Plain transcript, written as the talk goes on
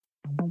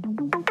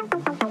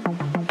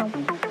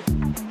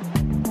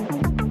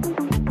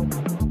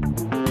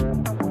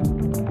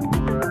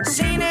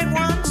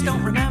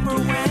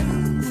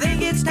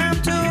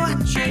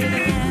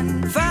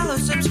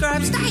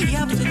subscribe, stay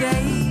up to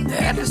date.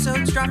 The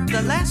episodes drop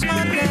the last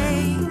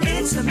Monday.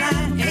 It's the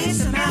Matt,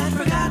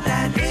 forgot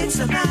that. It's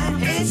the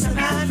Matt,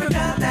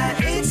 forgot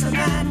that. It's the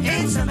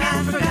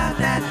Matt, forgot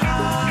that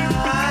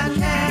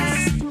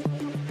podcast.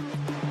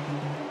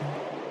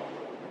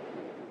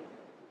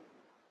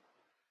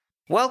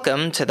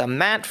 Welcome to the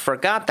Matt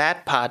Forgot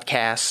That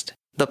podcast,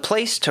 the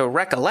place to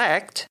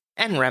recollect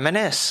and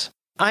reminisce.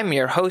 I'm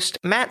your host,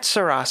 Matt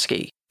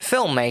Seroski,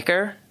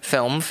 filmmaker,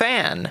 film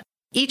fan.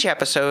 Each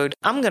episode,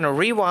 I'm going to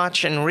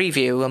rewatch and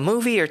review a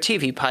movie or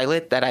TV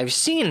pilot that I've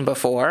seen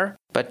before,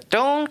 but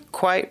don't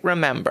quite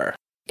remember.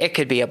 It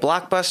could be a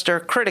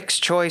blockbuster, critic's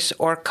choice,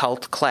 or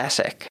cult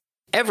classic.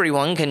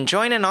 Everyone can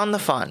join in on the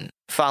fun.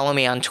 Follow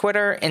me on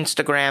Twitter,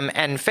 Instagram,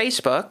 and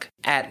Facebook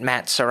at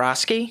Matt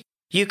Seroski.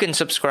 You can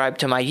subscribe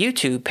to my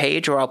YouTube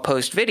page where I'll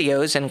post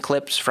videos and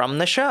clips from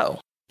the show.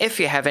 If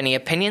you have any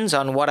opinions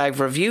on what I've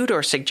reviewed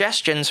or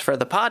suggestions for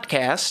the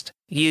podcast,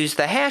 use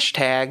the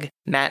hashtag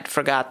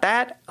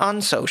MattForgotThat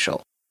on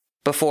social.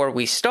 Before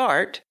we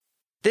start,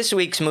 this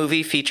week's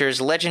movie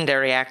features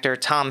legendary actor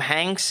Tom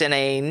Hanks in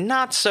a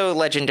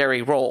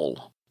not-so-legendary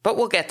role, but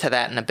we'll get to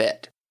that in a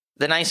bit.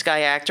 The nice guy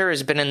actor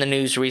has been in the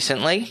news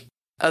recently.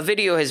 A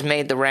video has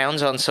made the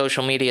rounds on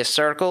social media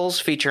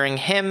circles featuring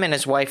him and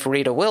his wife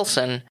Rita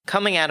Wilson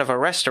coming out of a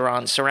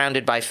restaurant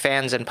surrounded by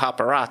fans and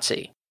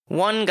paparazzi.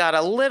 One got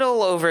a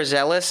little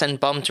overzealous and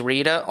bumped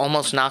Rita,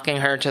 almost knocking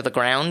her to the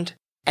ground.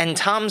 And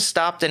Tom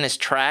stopped in his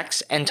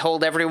tracks and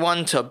told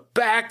everyone to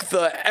back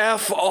the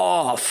F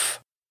off.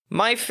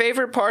 My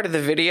favorite part of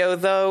the video,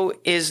 though,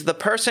 is the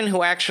person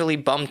who actually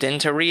bumped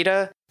into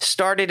Rita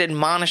started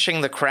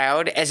admonishing the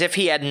crowd as if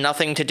he had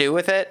nothing to do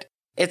with it.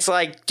 It's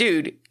like,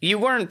 dude, you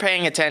weren't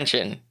paying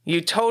attention. You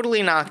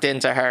totally knocked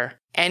into her,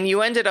 and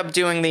you ended up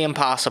doing the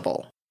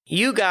impossible.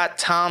 You got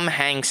Tom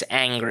Hanks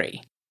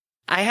angry.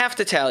 I have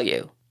to tell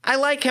you, I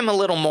like him a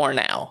little more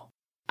now.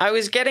 I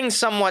was getting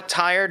somewhat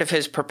tired of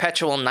his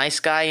perpetual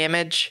nice guy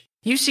image.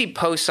 You see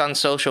posts on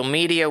social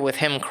media with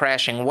him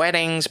crashing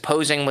weddings,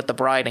 posing with the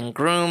bride and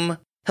groom.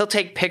 He'll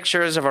take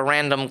pictures of a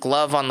random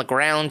glove on the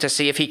ground to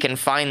see if he can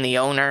find the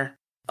owner.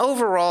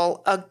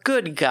 Overall, a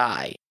good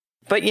guy.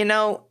 But you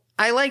know,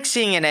 I like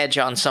seeing an edge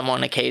on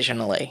someone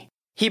occasionally.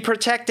 He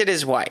protected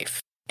his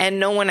wife, and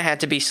no one had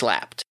to be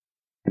slapped.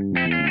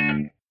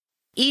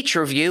 Each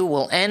review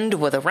will end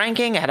with a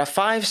ranking out of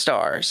 5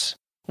 stars.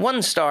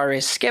 1 star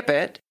is skip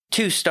it,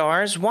 2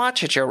 stars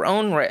watch at your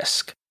own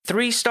risk,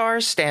 3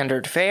 stars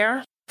standard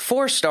fare,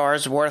 4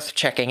 stars worth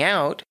checking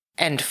out,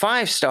 and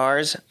 5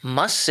 stars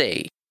must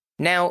see.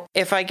 Now,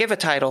 if I give a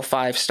title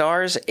 5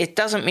 stars, it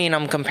doesn't mean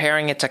I'm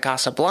comparing it to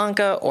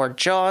Casablanca or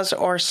Jaws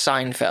or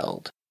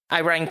Seinfeld. I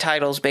rank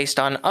titles based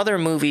on other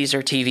movies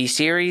or TV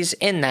series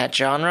in that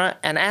genre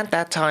and at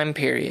that time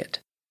period.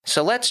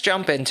 So let's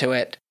jump into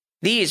it.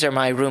 These are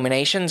my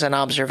ruminations and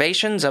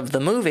observations of the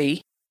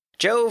movie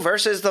Joe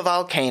Versus the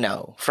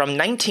Volcano from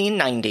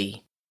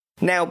 1990.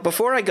 Now,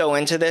 before I go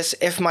into this,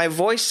 if my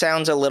voice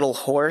sounds a little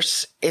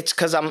hoarse, it's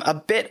because I'm a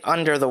bit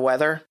under the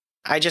weather.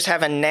 I just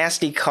have a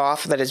nasty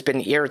cough that has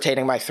been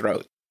irritating my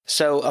throat.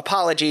 So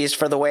apologies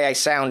for the way I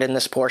sound in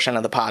this portion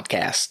of the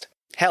podcast.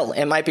 Hell,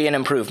 it might be an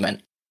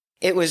improvement.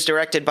 It was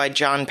directed by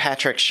John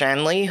Patrick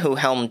Shanley, who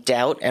helmed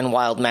Doubt and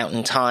Wild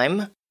Mountain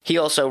Thyme. He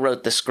also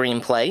wrote the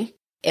screenplay.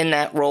 In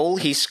that role,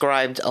 he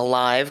scribed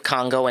Alive,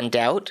 Congo, and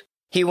Doubt.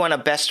 He won a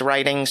Best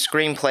Writing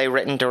Screenplay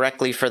written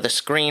directly for the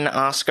Screen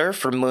Oscar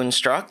for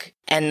Moonstruck,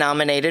 and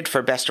nominated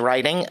for Best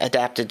Writing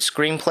Adapted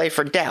Screenplay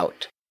for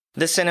Doubt.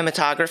 The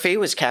cinematography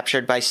was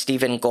captured by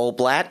Stephen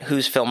Goldblatt,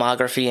 whose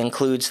filmography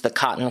includes The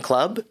Cotton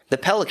Club, The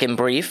Pelican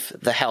Brief,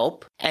 The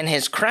Help, and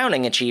his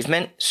crowning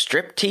achievement,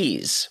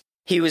 Striptease.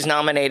 He was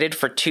nominated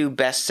for 2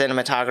 Best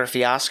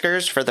Cinematography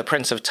Oscars for The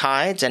Prince of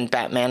Tides and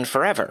Batman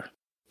Forever.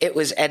 It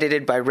was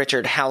edited by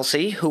Richard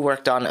Halsey, who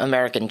worked on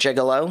American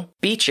Gigolo,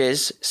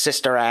 Beaches,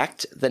 Sister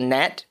Act, The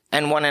Net,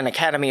 and won an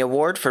Academy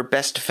Award for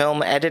Best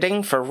Film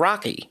Editing for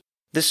Rocky.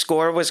 The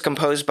score was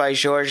composed by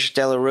Georges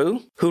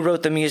Delerue, who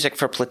wrote the music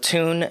for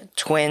Platoon,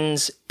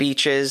 Twins,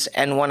 Beaches,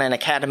 and won an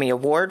Academy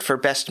Award for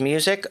Best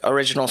Music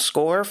Original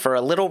Score for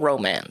A Little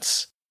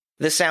Romance.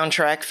 The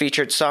soundtrack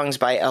featured songs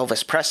by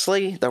Elvis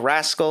Presley, The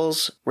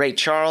Rascals, Ray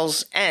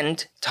Charles,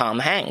 and Tom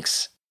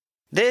Hanks.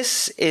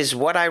 This is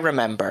what I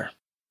remember.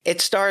 It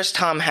stars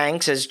Tom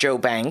Hanks as Joe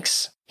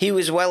Banks. He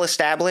was well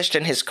established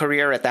in his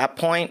career at that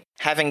point,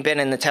 having been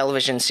in the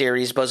television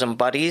series Bosom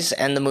Buddies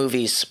and the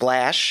movies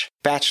Splash,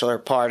 Bachelor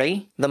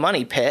Party, The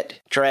Money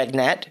Pit,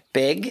 Dragnet,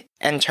 Big,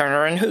 and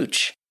Turner and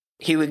Hooch.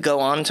 He would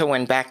go on to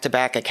win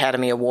back-to-back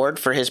Academy Award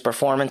for his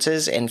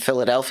performances in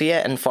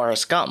Philadelphia and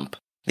Forrest Gump.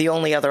 The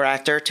only other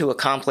actor to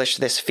accomplish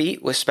this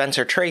feat was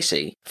Spencer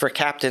Tracy for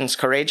Captains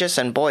Courageous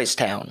and Boys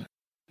Town.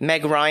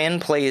 Meg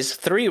Ryan plays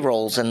 3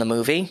 roles in the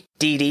movie: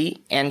 Dee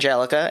Dee,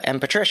 Angelica, and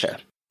Patricia.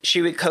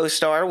 She would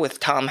co-star with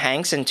Tom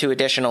Hanks in 2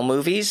 additional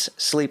movies,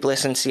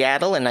 Sleepless in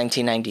Seattle in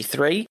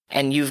 1993,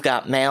 and You've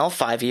Got Mail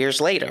 5 years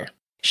later.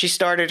 She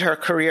started her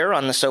career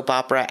on the soap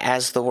opera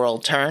As the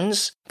World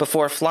Turns,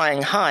 before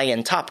flying high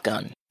in Top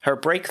Gun, her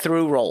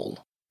breakthrough role.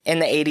 In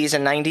the 80s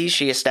and 90s,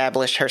 she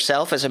established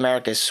herself as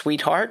America's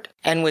sweetheart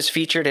and was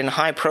featured in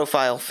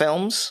high-profile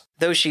films,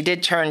 though she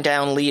did turn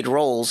down lead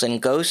roles in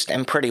Ghost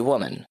and Pretty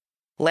Woman.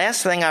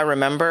 Last thing I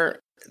remember,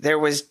 there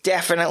was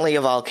definitely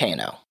a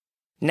volcano.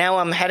 Now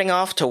I'm heading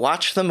off to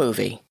watch the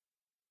movie.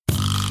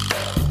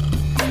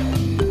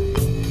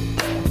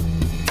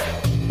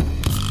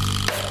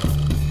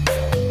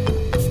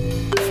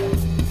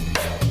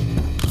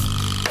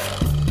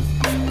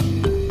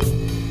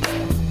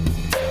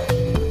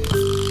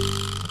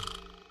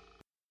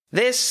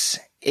 This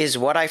is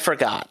what I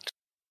forgot.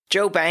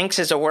 Joe Banks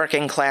is a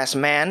working-class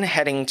man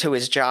heading to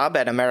his job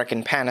at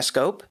American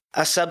Panoscope,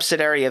 a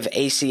subsidiary of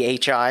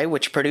ACHI,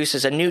 which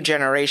produces a new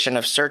generation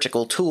of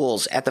surgical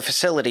tools at the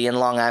facility in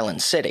Long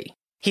Island City.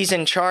 He's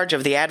in charge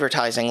of the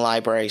advertising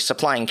library,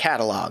 supplying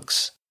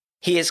catalogs.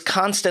 He is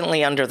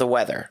constantly under the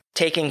weather,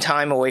 taking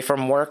time away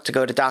from work to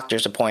go to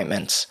doctor's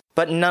appointments,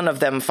 but none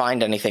of them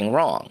find anything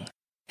wrong.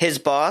 His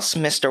boss,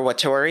 Mr.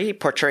 Wattori,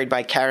 portrayed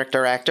by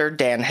character actor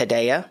Dan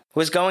Hedaya,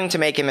 was going to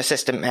make him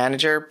assistant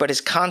manager, but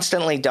is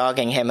constantly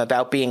dogging him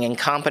about being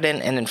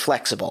incompetent and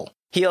inflexible.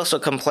 He also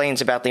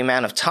complains about the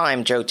amount of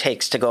time Joe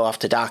takes to go off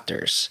to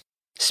doctors.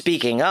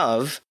 Speaking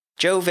of,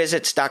 Joe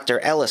visits Dr.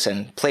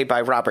 Ellison, played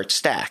by Robert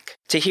Stack,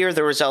 to hear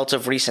the results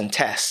of recent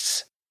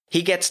tests.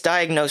 He gets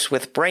diagnosed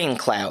with brain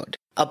cloud,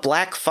 a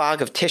black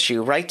fog of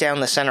tissue right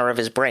down the center of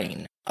his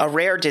brain, a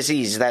rare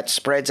disease that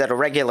spreads at a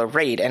regular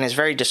rate and is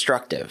very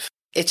destructive.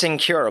 It's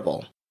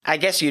incurable. I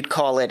guess you'd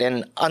call it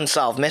an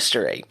unsolved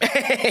mystery.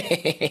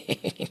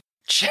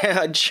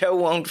 Joe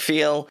won't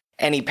feel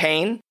any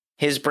pain.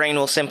 His brain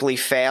will simply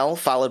fail,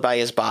 followed by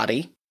his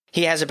body.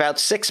 He has about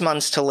 6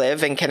 months to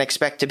live and can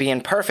expect to be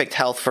in perfect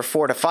health for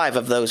 4 to 5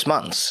 of those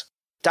months.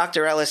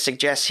 Dr. Ellis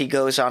suggests he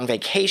goes on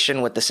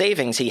vacation with the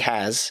savings he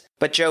has,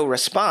 but Joe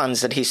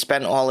responds that he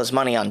spent all his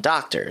money on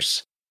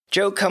doctors.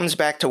 Joe comes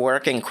back to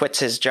work and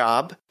quits his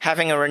job,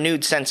 having a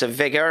renewed sense of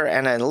vigor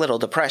and a little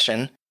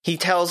depression. He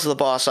tells the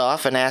boss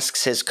off and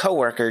asks his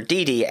coworker,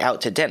 Dee Dee,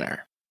 out to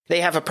dinner.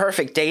 They have a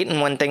perfect date,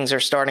 and when things are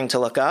starting to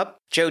look up,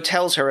 Joe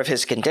tells her of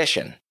his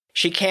condition.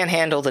 She can't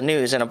handle the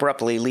news and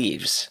abruptly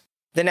leaves.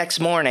 The next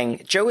morning,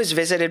 Joe is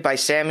visited by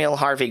Samuel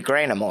Harvey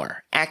Granamore,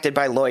 acted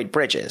by Lloyd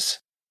Bridges.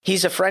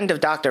 He's a friend of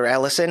Dr.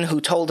 Ellison who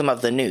told him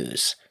of the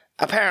news.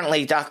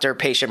 Apparently,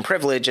 doctor-patient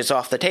privilege is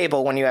off the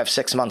table when you have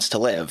 6 months to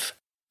live.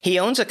 He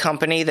owns a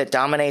company that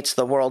dominates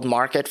the world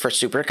market for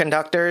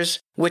superconductors,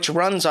 which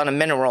runs on a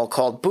mineral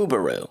called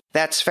Boobaroo,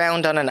 that's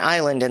found on an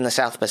island in the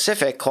South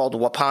Pacific called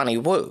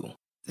Wapani Woo.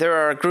 There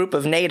are a group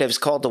of natives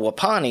called the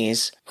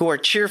Wapanis, who are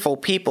cheerful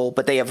people,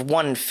 but they have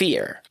one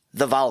fear: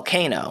 the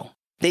volcano.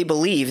 They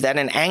believe that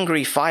an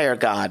angry fire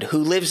god who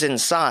lives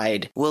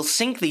inside will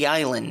sink the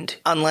island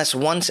unless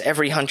once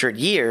every 100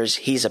 years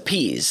he's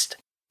appeased.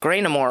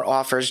 Granamore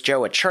offers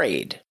Joe a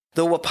trade.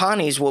 The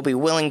Wapanis will be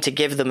willing to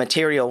give the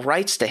material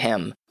rights to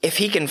him if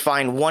he can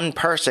find one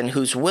person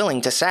who's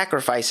willing to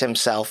sacrifice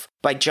himself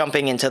by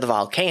jumping into the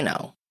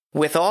volcano.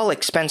 With all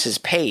expenses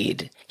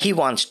paid, he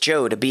wants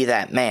Joe to be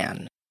that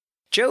man.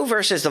 Joe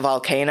Versus the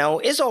Volcano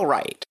is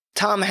alright.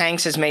 Tom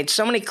Hanks has made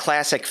so many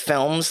classic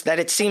films that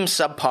it seems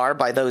subpar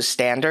by those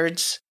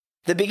standards.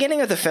 The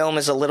beginning of the film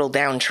is a little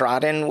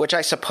downtrodden, which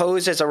I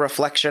suppose is a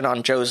reflection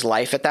on Joe's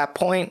life at that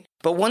point,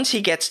 but once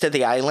he gets to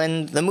the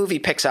island, the movie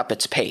picks up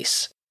its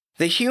pace.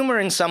 The humor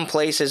in some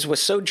places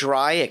was so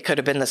dry it could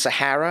have been the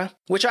Sahara,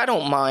 which I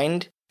don't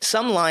mind.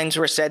 Some lines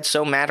were said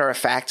so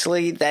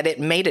matter-of-factly that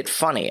it made it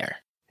funnier.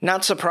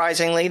 Not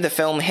surprisingly, the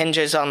film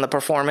hinges on the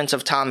performance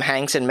of Tom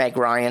Hanks and Meg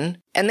Ryan,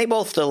 and they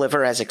both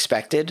deliver as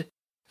expected.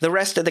 The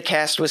rest of the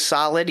cast was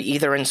solid,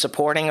 either in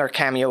supporting or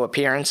cameo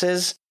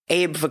appearances.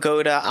 Abe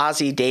Vigoda,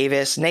 Ozzie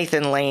Davis,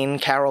 Nathan Lane,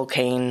 Carol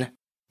Kane.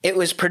 It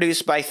was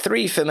produced by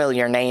 3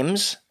 familiar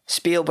names: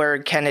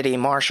 Spielberg, Kennedy,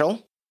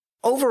 Marshall.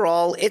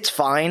 Overall, it's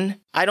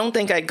fine. I don't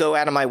think I'd go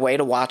out of my way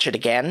to watch it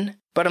again,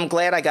 but I'm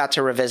glad I got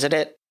to revisit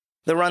it.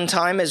 The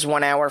runtime is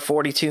 1 hour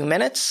 42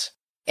 minutes.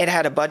 It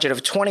had a budget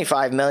of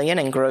 $25 million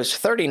and grossed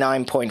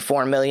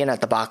 $39.4 million at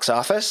the box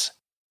office.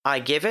 I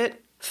give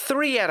it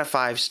 3 out of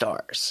 5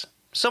 stars.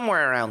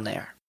 Somewhere around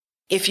there.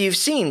 If you've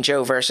seen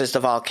Joe Versus the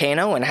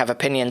Volcano and have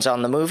opinions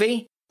on the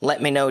movie,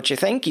 let me know what you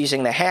think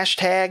using the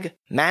hashtag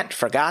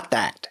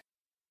 #MattForgotThat.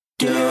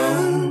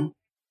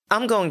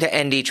 I'm going to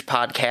end each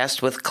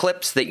podcast with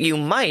clips that you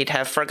might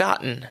have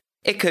forgotten.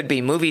 It could be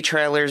movie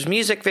trailers,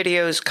 music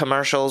videos,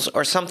 commercials,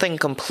 or something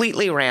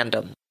completely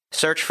random.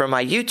 Search for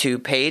my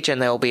YouTube page and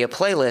there'll be a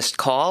playlist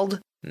called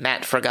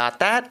Matt Forgot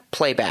That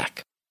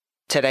Playback.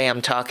 Today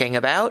I'm talking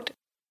about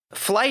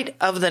Flight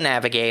of the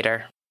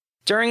Navigator.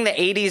 During the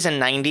 80s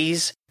and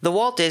 90s, the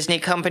Walt Disney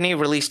Company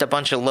released a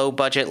bunch of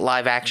low-budget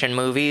live-action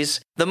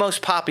movies, the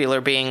most popular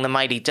being the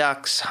Mighty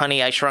Ducks,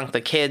 Honey, I Shrunk the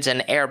Kids,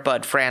 and Air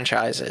Bud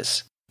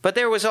franchises. But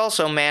there was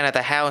also Man of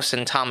the House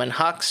and Tom and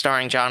Huck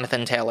starring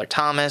Jonathan Taylor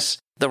Thomas,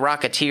 The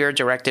Rocketeer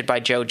directed by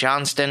Joe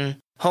Johnston,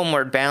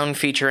 Homeward Bound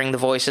featuring the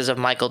voices of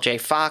Michael J.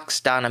 Fox,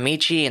 Don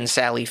Amici, and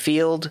Sally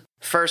Field,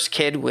 First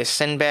Kid with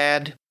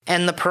Sinbad,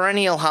 and the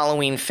perennial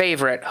Halloween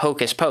favorite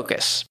Hocus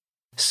Pocus.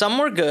 Some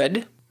were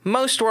good,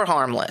 most were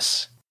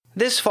harmless.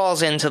 This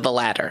falls into the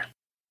latter.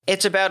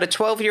 It's about a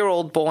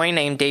 12-year-old boy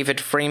named David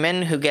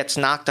Freeman who gets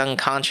knocked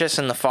unconscious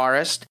in the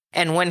forest,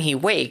 and when he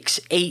wakes,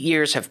 8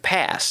 years have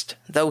passed,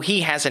 though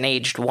he hasn't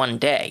aged one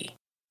day.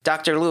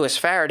 Dr. Louis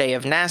Faraday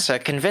of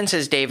NASA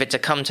convinces David to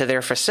come to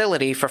their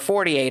facility for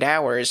 48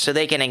 hours so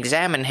they can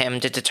examine him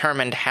to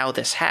determine how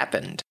this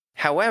happened.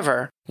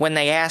 However, when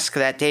they ask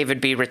that David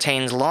be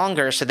retained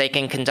longer so they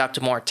can conduct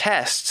more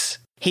tests,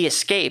 he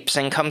escapes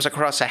and comes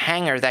across a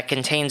hangar that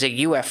contains a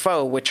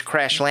UFO which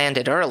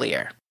crash-landed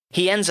earlier.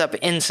 He ends up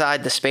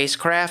inside the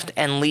spacecraft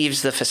and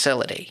leaves the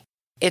facility.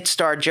 It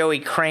starred Joey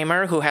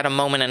Kramer, who had a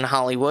moment in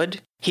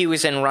Hollywood. He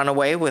was in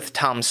Runaway with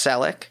Tom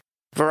Selleck.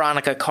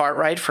 Veronica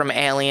Cartwright from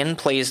Alien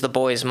plays the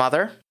boy's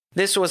mother.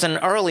 This was an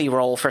early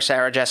role for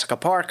Sarah Jessica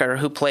Parker,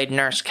 who played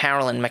Nurse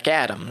Carolyn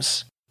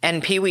McAdams.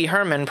 And Pee Wee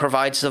Herman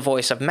provides the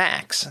voice of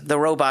Max, the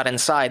robot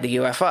inside the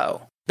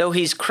UFO, though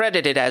he's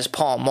credited as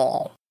Paul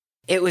Mall.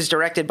 It was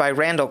directed by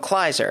Randall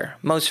Kleiser,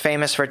 most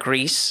famous for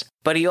Grease,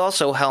 but he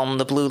also helmed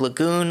The Blue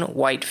Lagoon,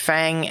 White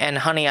Fang, and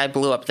Honey, I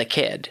Blew Up the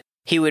Kid.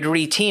 He would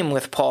re-team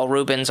with Paul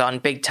Reubens on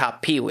Big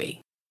Top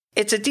Pee-wee.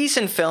 It's a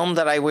decent film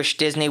that I wish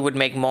Disney would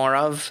make more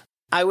of.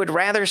 I would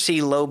rather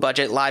see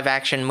low-budget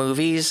live-action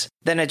movies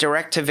than a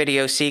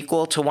direct-to-video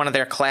sequel to one of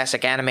their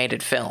classic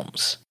animated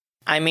films.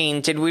 I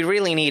mean, did we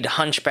really need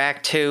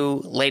Hunchback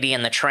 2, Lady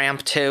and the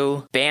Tramp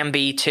 2,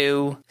 Bambi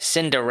 2,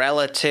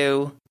 Cinderella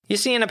 2? You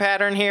seeing a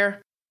pattern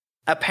here?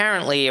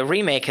 Apparently, a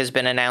remake has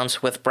been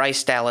announced with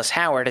Bryce Dallas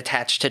Howard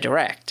attached to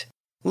direct.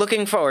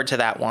 Looking forward to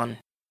that one.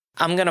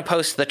 I'm gonna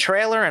post the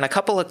trailer and a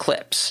couple of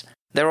clips.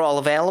 They're all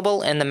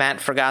available in the Matt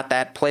Forgot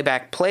That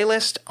playback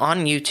playlist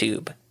on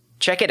YouTube.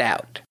 Check it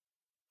out.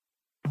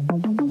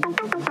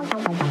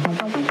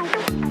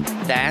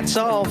 That's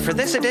all for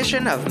this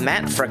edition of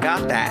Matt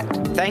Forgot That.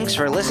 Thanks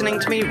for listening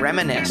to me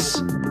reminisce.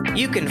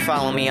 You can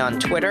follow me on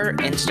Twitter,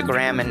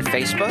 Instagram, and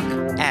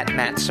Facebook at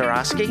Matt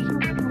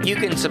Seroski. You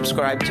can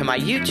subscribe to my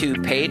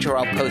YouTube page where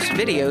I'll post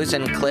videos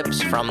and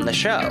clips from the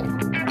show.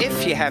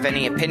 If you have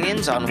any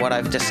opinions on what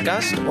I've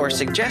discussed or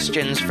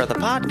suggestions for the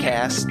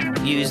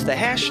podcast, use the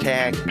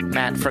hashtag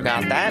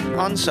MattForgotThat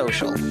on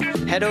social.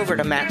 Head over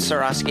to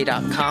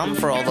mattseroski.com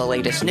for all the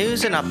latest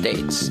news and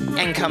updates,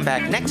 and come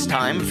back next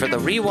time for the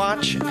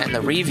rewatch and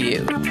the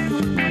review.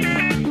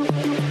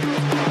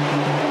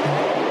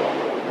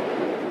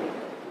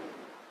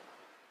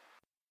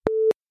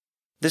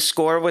 The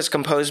score was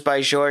composed by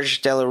Georges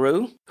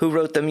Delerue, who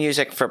wrote the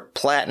music for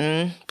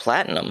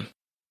Platinum.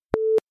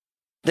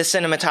 The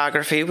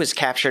cinematography was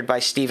captured by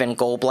Stephen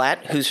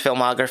Goldblatt, whose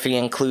filmography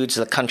includes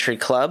The Country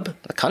Club.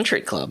 The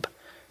Country Club?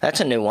 That's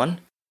a new one.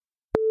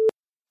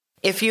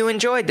 If you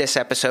enjoyed this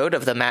episode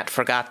of the Matt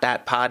Forgot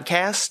That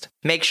podcast,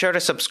 make sure to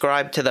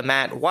subscribe to the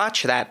Matt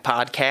Watch That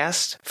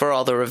podcast for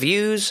all the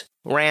reviews,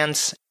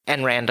 rants,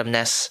 and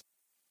randomness.